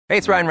Hey,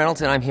 it's Ryan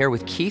Reynolds, and I'm here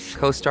with Keith,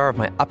 co-star of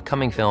my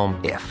upcoming film,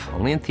 If,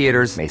 only in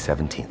theaters May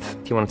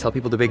 17th. Do you want to tell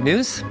people the big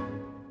news?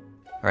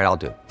 All right,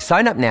 I'll do it.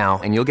 Sign up now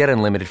and you'll get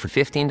unlimited for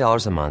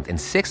 $15 a month and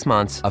 6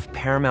 months of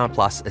Paramount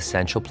Plus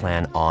Essential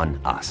Plan on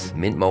us.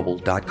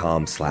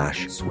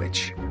 MintMobile.com/switch.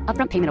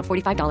 Upfront payment of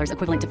 $45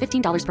 equivalent to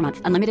 $15 per month.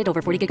 Unlimited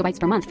over 40 gigabytes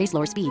per month. Face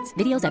lower speeds.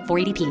 Videos at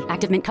 480p.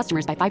 Active Mint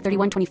customers by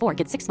 531.24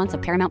 get 6 months of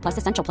Paramount Plus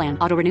Essential Plan.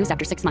 Auto renews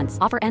after 6 months.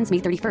 Offer ends May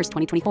 31st,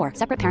 2024.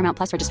 Separate Paramount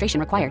Plus registration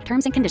required.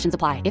 Terms and conditions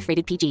apply if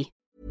rated PG.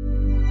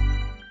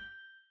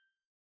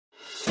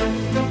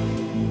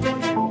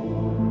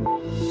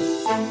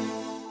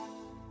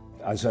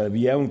 Altså,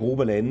 vi er jo en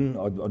gruppe af lande,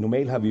 og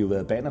normalt har vi jo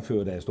været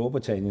bannerført af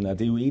Storbritannien, og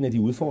det er jo en af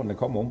de udfordringer, der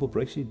kommer oven på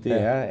Brexit, det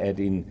er, at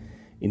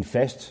en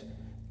fast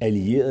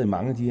allieret i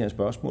mange af de her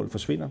spørgsmål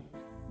forsvinder.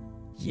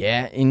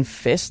 Ja, en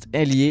fast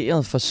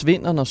allieret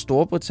forsvinder, når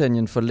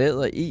Storbritannien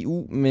forlader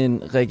EU,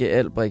 men Rikke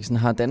Albrechtsen,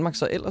 har Danmark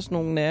så ellers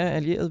nogle nære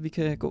allierede, vi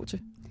kan gå til?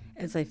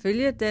 Altså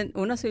ifølge den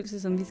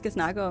undersøgelse, som vi skal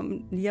snakke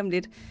om lige om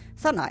lidt,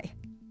 så nej.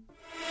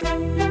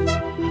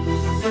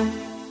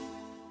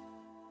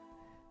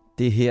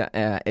 Det her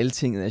er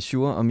Altinget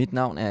Azure, og mit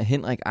navn er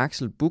Henrik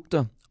Axel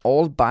Bugter.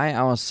 All by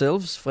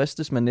ourselves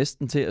fristes man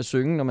næsten til at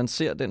synge, når man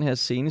ser den her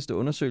seneste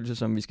undersøgelse,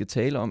 som vi skal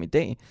tale om i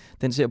dag.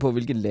 Den ser på,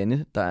 hvilke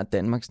lande, der er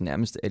Danmarks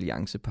nærmeste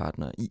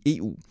alliancepartner i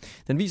EU.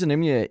 Den viser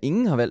nemlig, at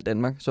ingen har valgt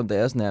Danmark som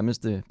deres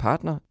nærmeste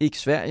partner. Ikke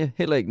Sverige,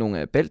 heller ikke nogen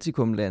af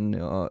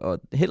Baltikumlandene, og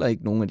heller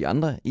ikke nogen af de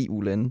andre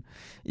EU-lande.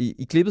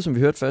 I klippet, som vi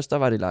hørte først, der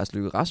var det Lars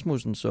Løkke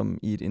Rasmussen, som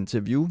i et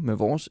interview med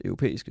vores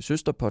europæiske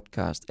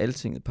søsterpodcast,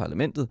 Altinget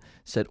Parlamentet,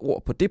 satte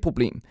ord på det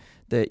problem,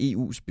 da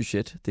EU's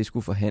budget det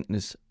skulle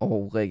forhandles.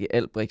 Og Rikke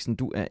Albrechtsen,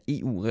 du er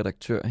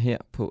EU-redaktør her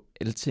på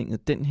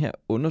Altinget. Den her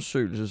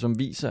undersøgelse, som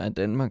viser, at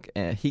Danmark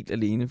er helt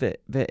alene,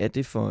 hvad er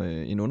det for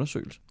en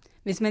undersøgelse?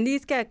 Hvis man lige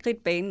skal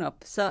kridte banen op,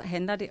 så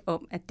handler det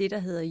om, at det, der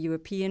hedder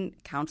European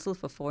Council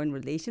for Foreign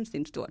Relations, det er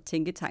en stor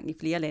tænketank i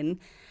flere lande,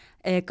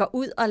 går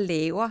ud og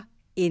laver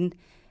en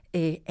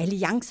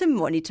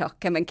alliancemonitor,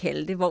 kan man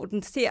kalde det, hvor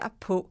den ser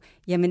på,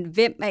 jamen,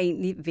 hvem er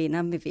egentlig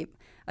venner med hvem.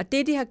 Og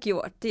det, de har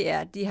gjort, det er,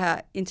 at de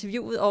har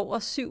interviewet over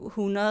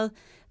 700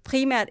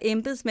 primært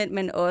embedsmænd,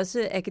 men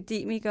også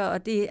akademikere,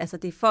 og det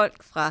er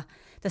folk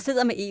der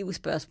sidder med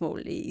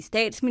EU-spørgsmål i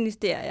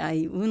statsministerier,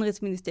 i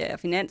udenrigsministerier,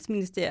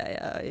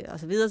 finansministerier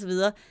osv.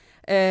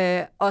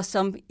 Og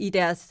som i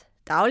deres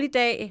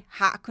dagligdag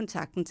har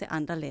kontakten til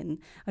andre lande.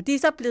 Og de er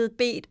så blevet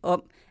bedt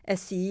om at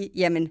sige,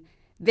 jamen,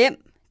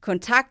 hvem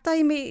kontakter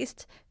I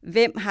mest?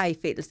 Hvem har I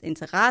fælles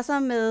interesser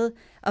med?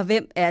 Og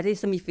hvem er det,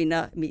 som I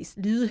finder mest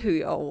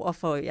lydhør over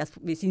for,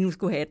 hvis I nu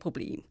skulle have et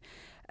problem?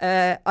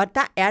 Og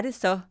der er det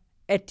så,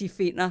 at de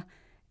finder,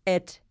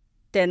 at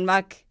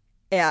Danmark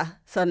er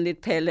sådan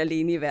lidt palle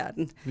alene i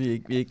verden. Vi er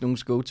ikke nogen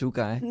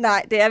go-to-guy.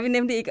 Nej, det er vi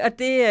nemlig ikke.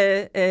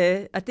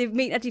 Og det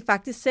mener de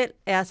faktisk selv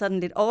er sådan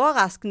lidt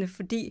overraskende,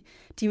 fordi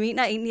de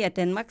mener egentlig, at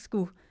Danmark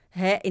skulle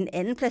have en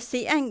anden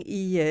placering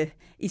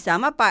i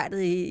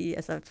samarbejdet,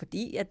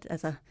 fordi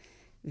at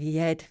vi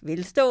er et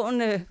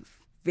velstående,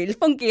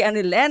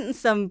 velfungerende land,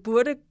 som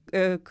burde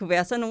kunne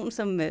være sådan nogen,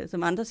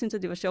 som andre synes,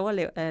 at det var sjovt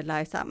at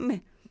lege sammen med.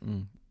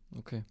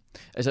 Okay.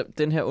 Altså,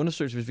 den her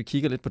undersøgelse, hvis vi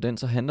kigger lidt på den,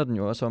 så handler den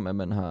jo også om, at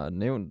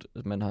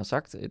man har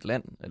sagt et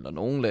land, eller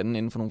nogle lande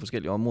inden for nogle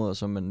forskellige områder,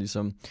 som man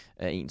ligesom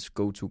er ens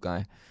go-to-guy.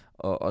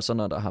 Og så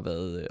når der har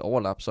været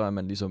overlap, så er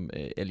man ligesom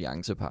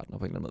alliancepartner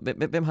på en eller anden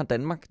måde. Hvem har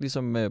Danmark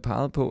ligesom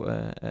peget på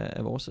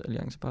af vores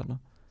alliancepartner?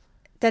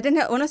 Da den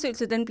her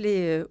undersøgelse den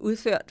blev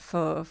udført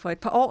for et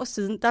par år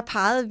siden, der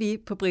pegede vi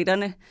på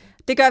briterne.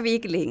 Det gør vi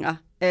ikke længere.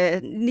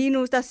 Lige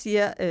nu der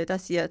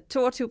siger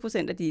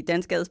 22% af de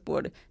danske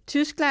adspurgte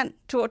Tyskland,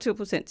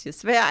 22% siger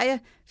Sverige,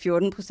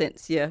 14%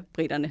 siger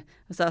briterne.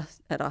 Og så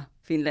er der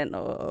Finland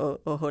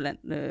og Holland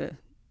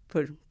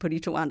på de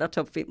to andre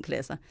top 5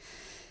 pladser.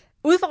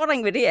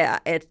 Udfordringen ved det er,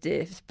 at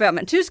spørger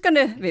man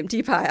tyskerne, hvem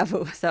de peger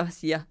på, så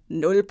siger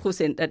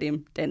 0% af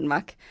dem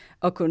Danmark,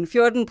 og kun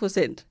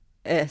 14%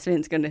 af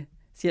svenskerne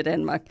siger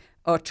Danmark,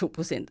 og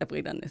 2% af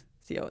briterne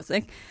siger også,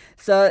 ikke?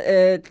 Så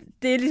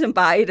det er ligesom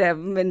bare et af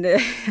dem, men...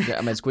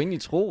 Ja, man skulle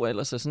egentlig tro,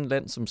 ellers er sådan et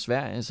land som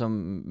Sverige, som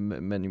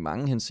man i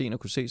mange henseender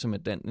kunne se som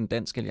en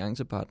dansk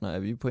alliancepartner,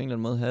 at vi på en eller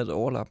anden måde havde et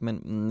overlap,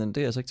 men det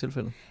er altså ikke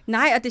tilfældet.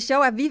 Nej, og det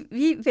sjove er, at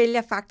vi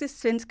vælger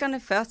faktisk svenskerne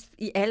først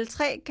i alle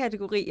 3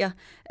 kategorier,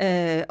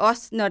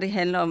 også når det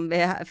handler om, hvad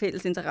er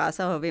fælles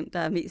interesser og hvem der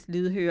er mest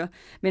lydhøre.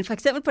 Men for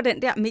eksempel på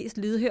den der mest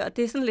lydhøre,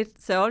 det er sådan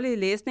lidt sørgelig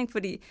læsning,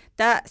 fordi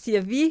der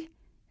siger vi,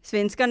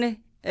 svenskerne,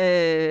 24%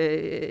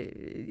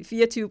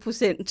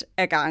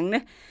 af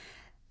gangene.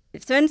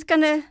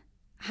 Svenskerne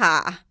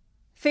har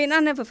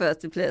finnerne på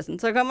førstepladsen,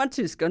 så kommer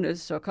tyskerne,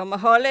 så kommer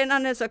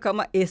hollænderne, så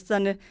kommer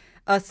esterne,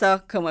 og så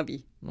kommer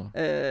vi.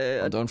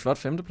 Og det var en flot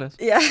 5. plads.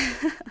 Ja.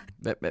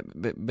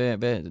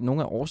 Hvad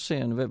nogle af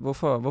årsagerne,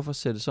 hvorfor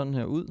ser det sådan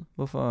her ud?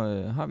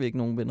 Hvorfor har vi ikke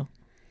nogen venner?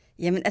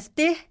 Jamen altså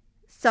det,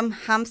 som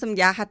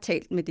jeg har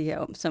talt med det her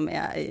om, som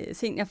er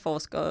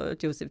seniorforsker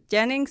Joseph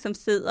Janning, som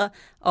sidder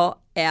og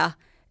er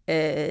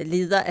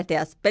leder af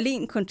deres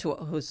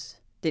Berlin-kontor hos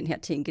den her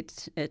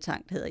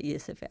tænketank, der hedder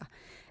ISFR.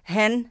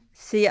 han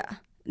ser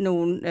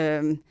nogle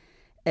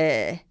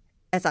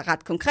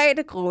ret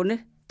konkrete grunde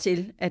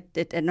til,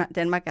 at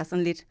Danmark er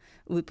sådan lidt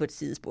ude på et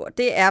sidespor.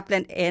 Det er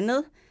blandt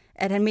andet,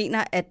 at han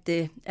mener, at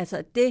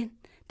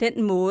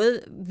den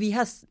måde, vi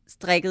har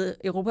strikket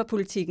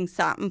europapolitikken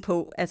sammen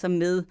på, altså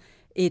med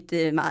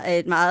et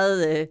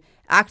meget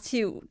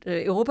aktivt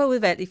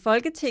Europaudvalg i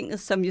Folketinget,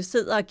 som jo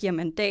sidder og giver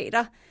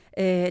mandater,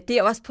 det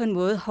er også på en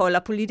måde holder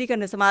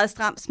politikerne så meget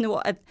stram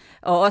snor,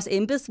 og også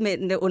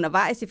embedsmændene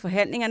undervejs i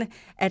forhandlingerne,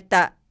 at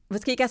der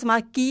måske ikke er så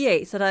meget at give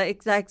af, så der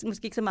er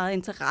måske ikke så meget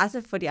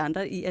interesse for de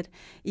andre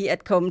i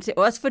at komme til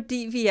os,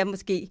 fordi vi er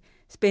måske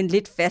spændt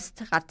lidt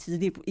fast ret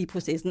tidligt i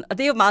processen. Og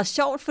det er jo meget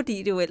sjovt, fordi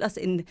det er jo ellers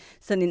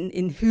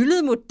en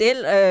hyldet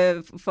model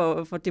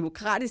for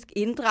demokratisk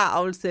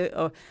inddragelse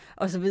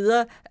og så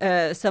videre,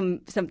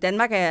 som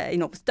Danmark er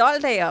enormt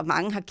stolt af, og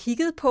mange har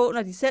kigget på,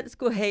 når de selv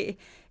skulle have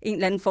en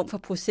eller anden form for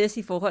proces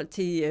i forhold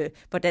til,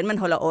 hvordan man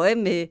holder øje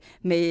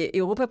med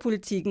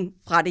europapolitikken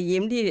fra det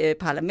hjemlige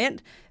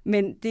parlament.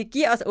 Men det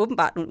giver os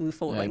åbenbart nogle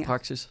udfordringer. Ja, i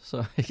praksis,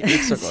 så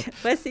ikke så godt.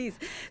 Præcis.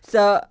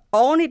 Så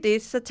oven i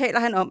det, så taler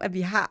han om, at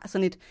vi har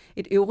sådan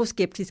et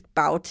euroskeptisk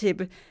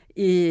bagtæppe,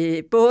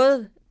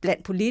 både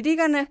blandt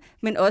politikerne,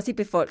 men også i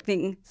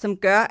befolkningen, som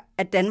gør,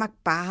 at Danmark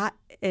bare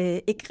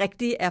ikke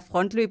rigtig er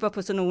frontløber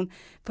på sådan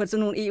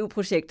nogle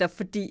EU-projekter,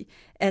 fordi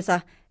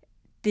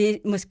det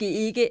måske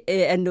ikke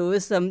er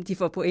noget, som de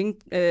får point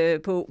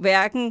på,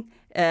 hverken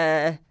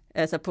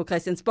på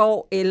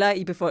Christiansborg eller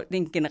i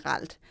befolkningen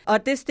generelt.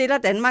 Og det stiller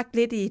Danmark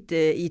lidt i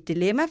et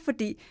dilemma,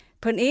 fordi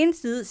på den ene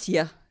side,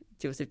 siger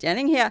Joseph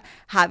Janning her,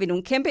 har vi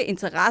nogle kæmpe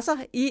interesser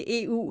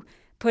i EU.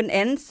 På den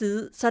anden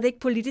side, så er det ikke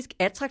politisk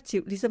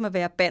attraktivt, ligesom at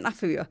være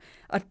bannerfører.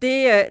 Og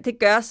det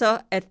gør så,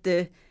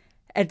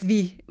 at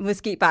vi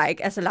måske bare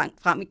ikke er så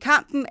langt frem i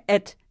kampen,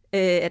 at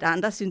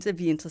andre synes, at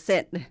vi er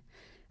interessante.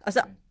 Og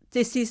så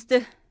det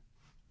sidste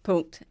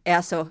punkt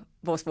er så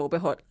vores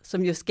forbehold,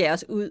 som jo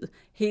skæres ud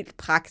helt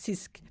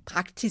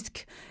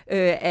praktisk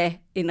af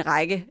en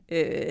række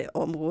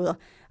områder.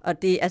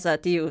 Og det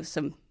er jo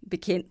som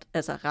bekendt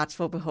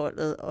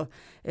retsforbeholdet og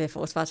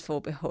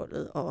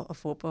forsvarsforbeholdet og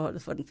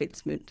forbeholdet for den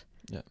fælles mønt.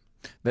 Ja.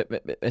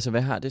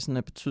 Hvad har det sådan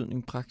en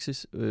betydning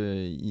praksis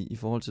i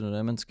forhold til,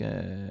 når man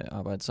skal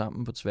arbejde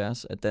sammen på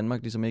tværs, at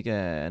Danmark ligesom ikke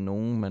er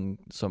nogen,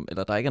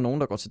 eller der ikke er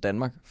nogen, der går til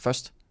Danmark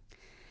først?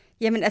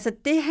 Jamen,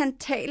 det han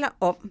taler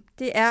om,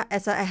 det er,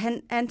 at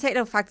han taler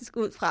jo faktisk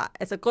ud fra,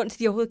 grunden til, at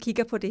de overhovedet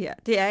kigger på det her,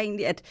 det er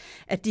egentlig,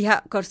 at de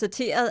har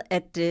konstateret,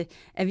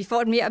 at vi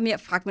får et mere og mere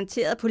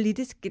fragmenteret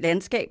politisk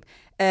landskab,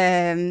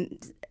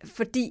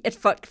 fordi at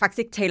folk faktisk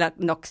ikke taler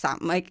nok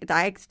sammen, ikke? Der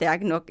er ikke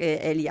stærke nok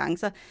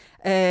alliancer.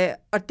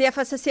 Og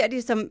derfor så ser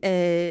de som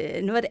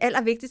noget af det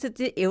allervigtigste,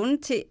 det er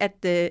evnen til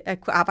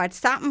at kunne arbejde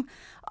sammen,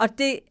 og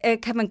det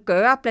kan man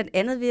gøre blandt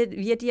andet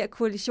via de her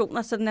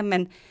koalitioner, sådan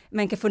at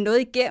man kan få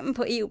noget igennem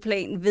på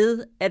EU-plan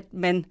ved, at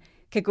man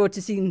kan gå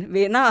til sine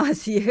venner og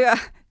sige,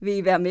 hør, vil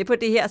I være med på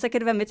det her? Så kan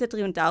det være med til at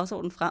drive en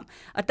dagsorden frem.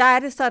 Og der er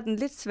det sådan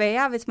lidt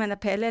sværere, hvis man er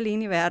palle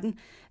alene i verden,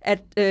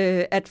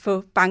 at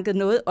få banket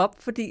noget op,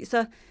 fordi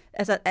så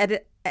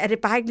er det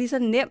bare ikke lige så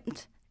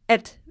nemt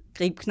at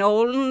gribe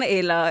knoglen,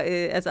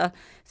 eller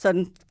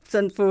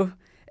sådan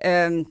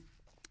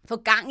få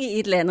gang i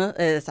et eller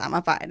andet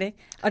samarbejde. Ikke?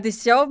 Og det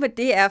sjove med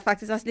det er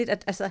faktisk også lidt,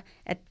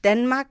 at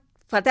Danmark,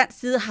 fra dansk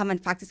side har man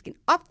faktisk en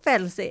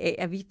opfattelse af,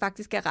 at vi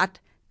faktisk er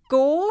ret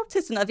gode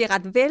til sådan noget. Vi er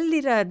ret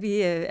vældigt, og at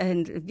vi er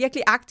en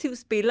virkelig aktiv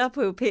spiller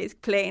på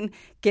europæisk plan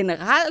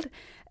generelt.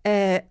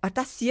 Og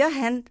der siger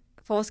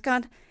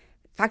forskeren,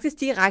 faktisk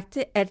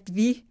direkte, at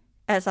vi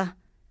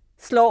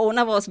slår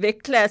under vores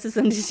vægtklasse,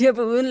 som de siger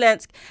på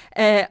udenlandsk,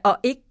 og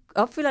ikke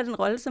opfylder den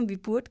rolle, som vi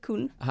burde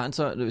kunne. Har han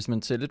så, hvis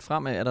man ser lidt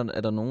fremad,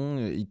 er der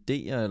nogle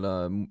idéer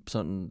eller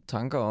sådan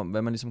tanker om,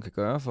 hvad man ligesom kan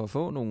gøre for at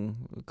få nogle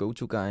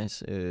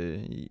go-to-guys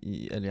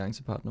i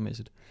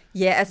alliancepartnermæssigt?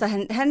 Ja,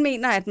 han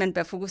mener, at man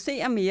bør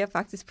fokusere mere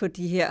faktisk på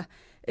de her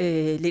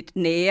lidt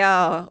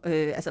nære,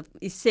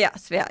 især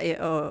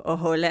Sverige og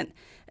Holland,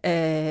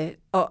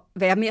 og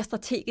være mere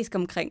strategisk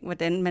omkring,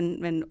 hvordan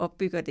man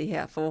opbygger det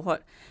her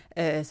forhold,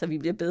 så vi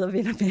bliver bedre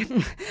venner med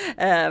dem.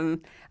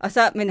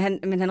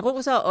 Men han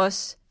roser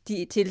også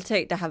de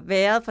tiltag, der har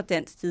været fra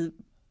dansk side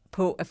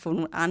på at få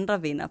nogle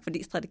andre venner,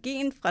 fordi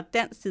strategien fra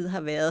dansk side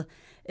har været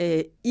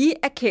i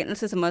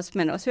erkendelse, som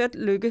man også hørt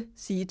Løkke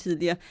sige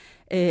tidligere,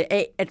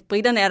 af at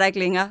britterne er der ikke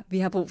længere, vi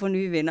har brug for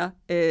nye venner,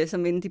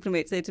 som en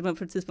diplomat sagde til mig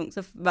på et tidspunkt,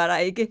 så var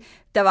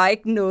der var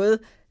ikke noget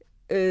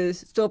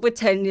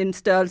Storbritannien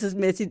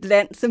størrelsesmæssigt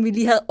land, som vi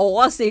lige havde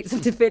overset, som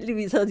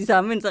tilfældigvis havde de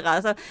samme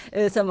interesser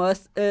som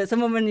os. Så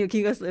må man jo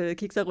kigge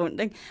sig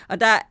rundt. Ikke?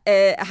 Og der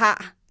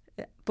har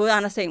både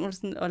Anders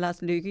Samuelsen og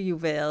Lars Løkke jo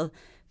været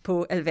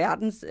på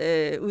alverdens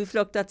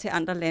udflugter til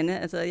andre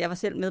lande. Jeg var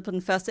selv med på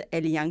den første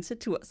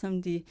alliancetur,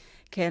 som de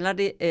kalder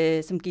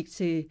det, som gik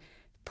til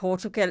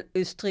Portugal,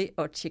 Østrig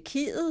og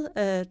Tjekkiet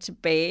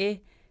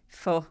tilbage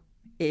for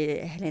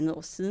 1,5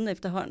 år siden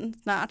efterhånden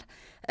snart.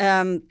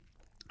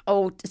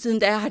 Og siden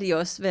da har de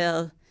også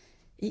været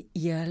i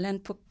Irland,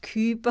 på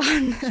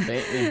Cypern,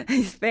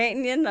 i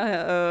Spanien,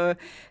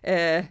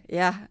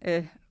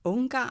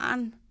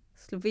 Ungarn,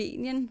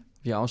 Slovenien.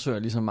 Vi afsøger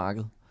ligesom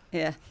markedet.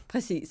 Ja,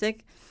 præcis, ikke?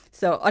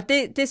 Så, og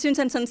det synes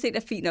han sådan set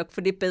er fint nok,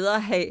 for det er bedre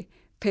at have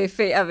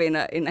perifære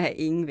venner, end at have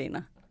ingen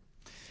venner.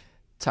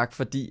 Tak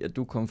fordi, at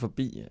du kom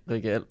forbi,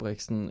 Rikke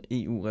Albrechtsen,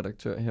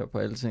 EU-redaktør her på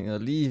Altinget,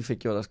 og lige fik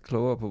gjort os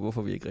klogere på,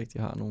 hvorfor vi ikke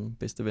rigtig har nogen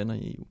bedste venner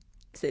i EU.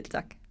 Selv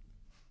tak.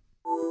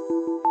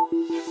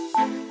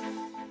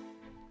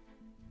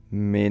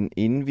 Men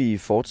inden vi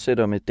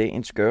fortsætter med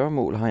dagens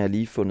gøremål, har jeg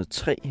lige fundet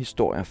 3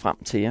 historier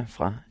frem til jer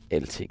fra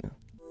Altinget.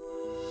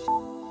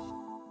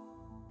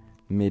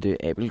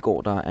 Mette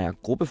Abildgaard, der er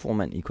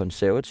gruppeformand i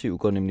Konservativ,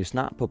 går nemlig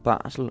snart på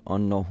barsel,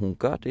 og når hun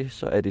gør det,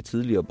 så er det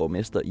tidligere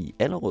borgmester i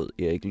Allerød,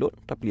 Erik Lund,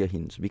 der bliver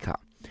hendes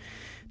vikar.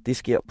 Det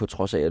sker på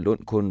trods af, at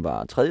Lund kun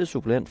var 3.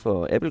 suppleant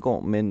for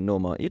Abildgaard, men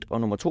nummer 1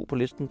 og nummer 2 på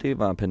listen, det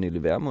var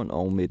Pernille Vermund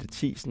og Mette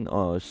Thiesen,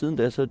 og siden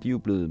da så er de jo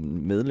blevet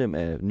medlem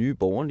af Nye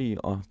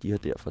Borgerlige, og de har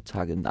derfor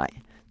takket nej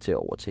til at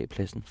overtage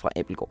pladsen fra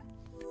Abildgaard.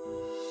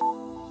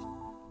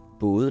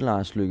 Både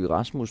Lars Løkke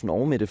Rasmussen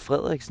og Mette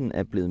Frederiksen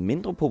er blevet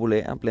mindre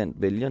populære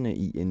blandt vælgerne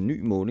i en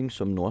ny måling,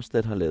 som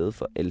Norstat har lavet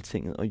for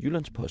Altinget og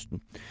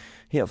Jyllandsposten.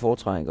 Her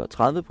foretrækker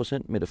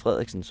 30% Mette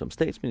Frederiksen som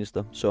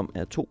statsminister, som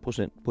er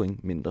 2%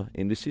 point mindre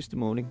end ved sidste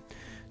måling.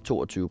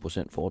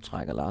 22%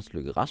 foretrækker Lars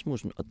Løkke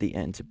Rasmussen, og det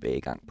er en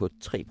tilbagegang på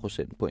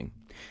 3% point.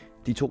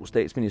 De 2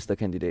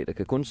 statsministerkandidater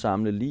kan kun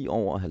samle lige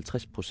over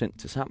 50%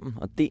 til sammen,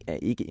 og det er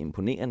ikke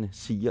imponerende,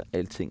 siger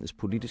Altingets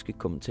politiske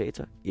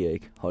kommentator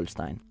Erik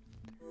Holstein.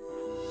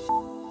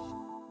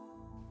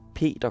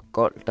 Peter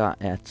Gold, der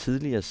er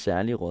tidligere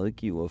særlig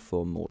rådgiver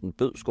for Morten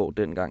Bødskov,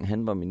 dengang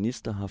han var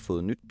minister, har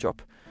fået nyt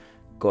job.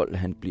 Gold,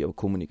 han bliver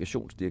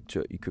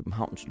kommunikationsdirektør i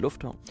Københavns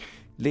Lufthavn.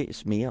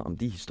 Læs mere om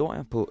de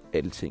historier på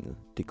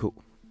altinget.dk.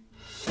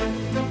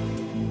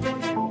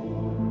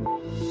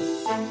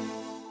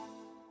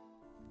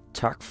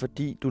 Tak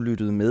fordi du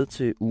lyttede med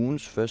til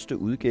ugens første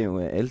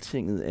udgave af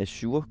Altinget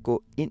Azure.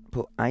 Gå ind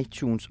på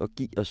iTunes og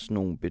giv os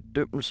nogle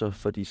bedømmelser,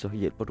 fordi så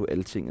hjælper du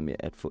Altinget med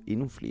at få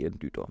endnu flere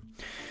lyttere.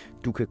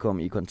 Du kan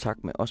komme i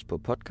kontakt med os på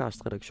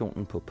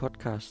podcastredaktionen på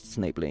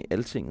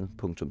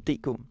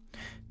podcast@altinget.dk.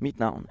 Mit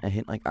navn er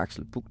Henrik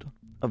Axel Bugter,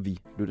 og vi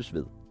lyttes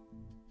ved.